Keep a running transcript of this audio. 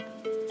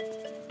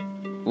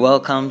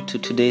Welcome to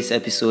today's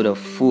episode of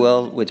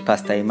Fuel with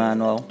Pastor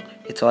Emmanuel.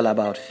 It's all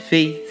about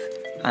faith,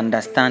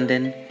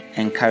 understanding,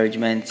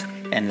 encouragement,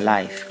 and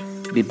life.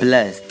 Be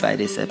blessed by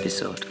this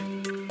episode.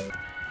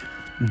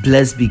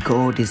 Blessed be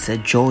God. It's a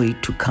joy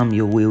to come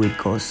your way with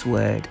God's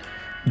word.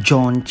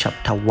 John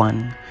chapter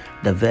 1,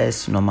 the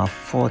verse number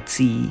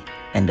 40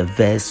 and the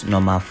verse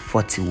number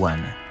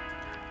 41.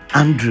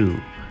 Andrew,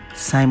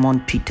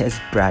 Simon Peter's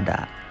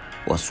brother,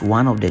 was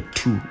one of the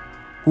two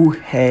who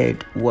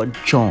heard what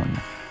John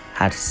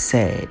had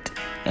said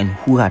and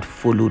who had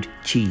followed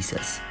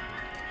Jesus.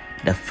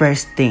 The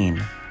first thing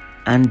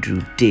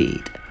Andrew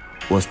did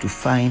was to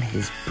find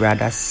his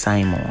brother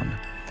Simon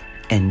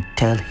and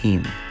tell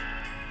him,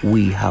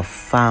 "We have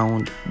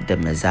found the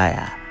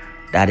Messiah,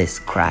 that is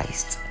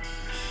Christ."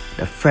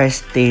 The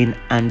first thing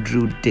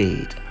Andrew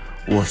did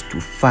was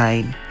to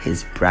find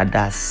his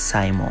brother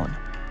Simon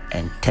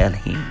and tell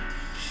him.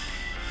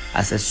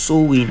 As a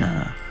soul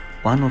winner,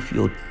 one of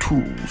your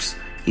tools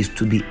is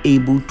to be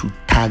able to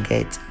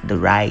target the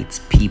right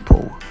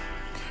people.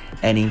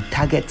 And in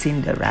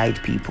targeting the right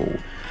people,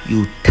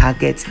 you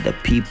target the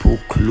people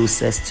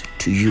closest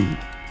to you.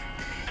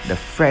 The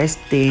first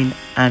thing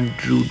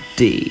Andrew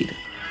did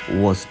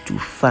was to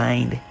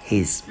find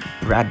his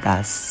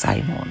brother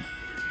Simon.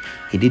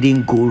 He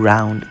didn't go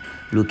around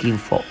looking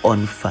for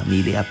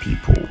unfamiliar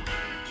people.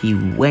 He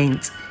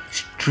went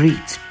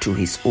straight to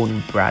his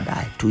own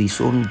brother, to his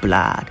own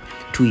blood,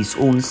 to his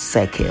own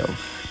circle,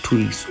 to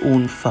his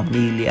own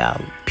familiar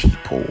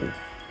people.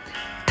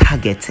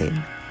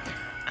 Targeting.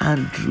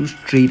 Andrew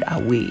straight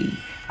away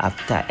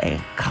after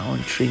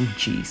encountering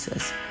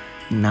Jesus,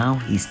 now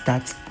he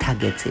starts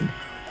targeting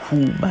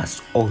who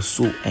must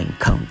also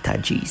encounter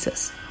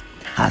Jesus.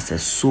 As a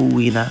soul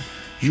winner,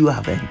 you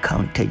have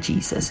encountered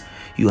Jesus.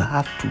 You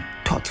have to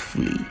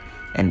thoughtfully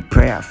and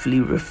prayerfully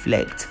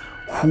reflect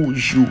who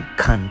you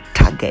can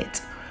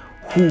target,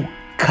 who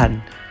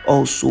can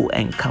also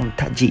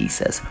encounter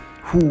Jesus.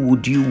 Who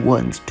would you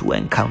want to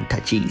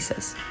encounter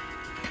Jesus?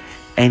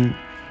 And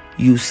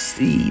you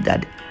see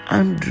that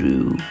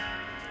Andrew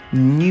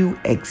knew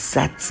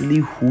exactly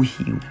who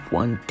he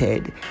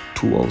wanted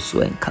to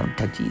also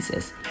encounter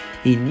Jesus.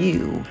 He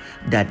knew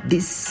that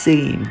this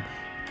same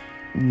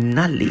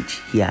knowledge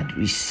he had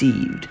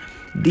received,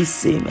 this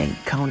same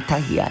encounter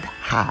he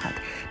had,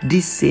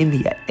 this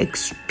same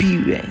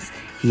experience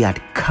he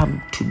had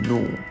come to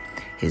know,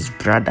 his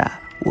brother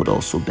would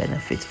also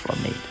benefit from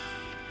it.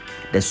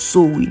 The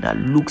soul winner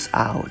looks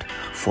out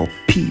for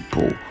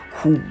people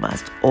who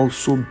must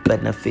also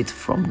benefit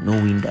from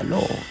knowing the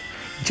Lord,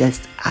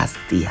 just as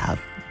they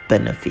have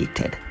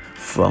benefited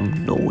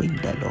from knowing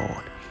the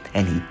Lord.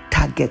 And he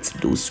targets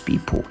those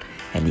people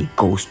and he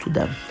goes to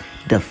them.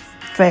 The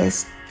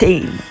first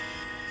thing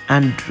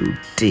Andrew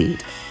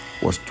did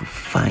was to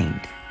find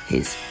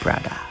his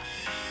brother.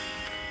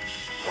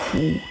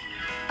 Who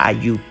are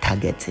you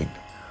targeting?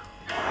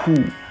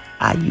 Who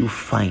are you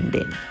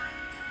finding?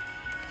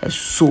 A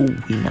soul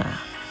winner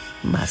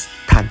must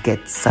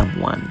target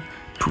someone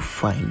to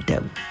find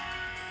them.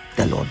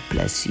 The Lord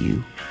bless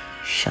you.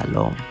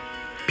 Shalom,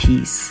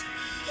 peace,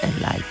 and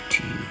life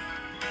to you.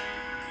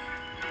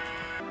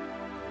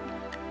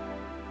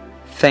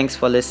 Thanks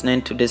for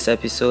listening to this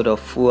episode of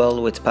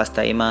Fuel with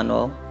Pastor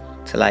Emmanuel.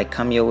 Till I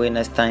come your way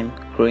next time,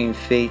 grow in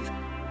faith,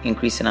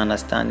 increase in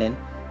understanding,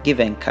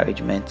 give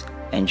encouragement,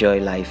 enjoy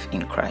life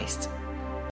in Christ.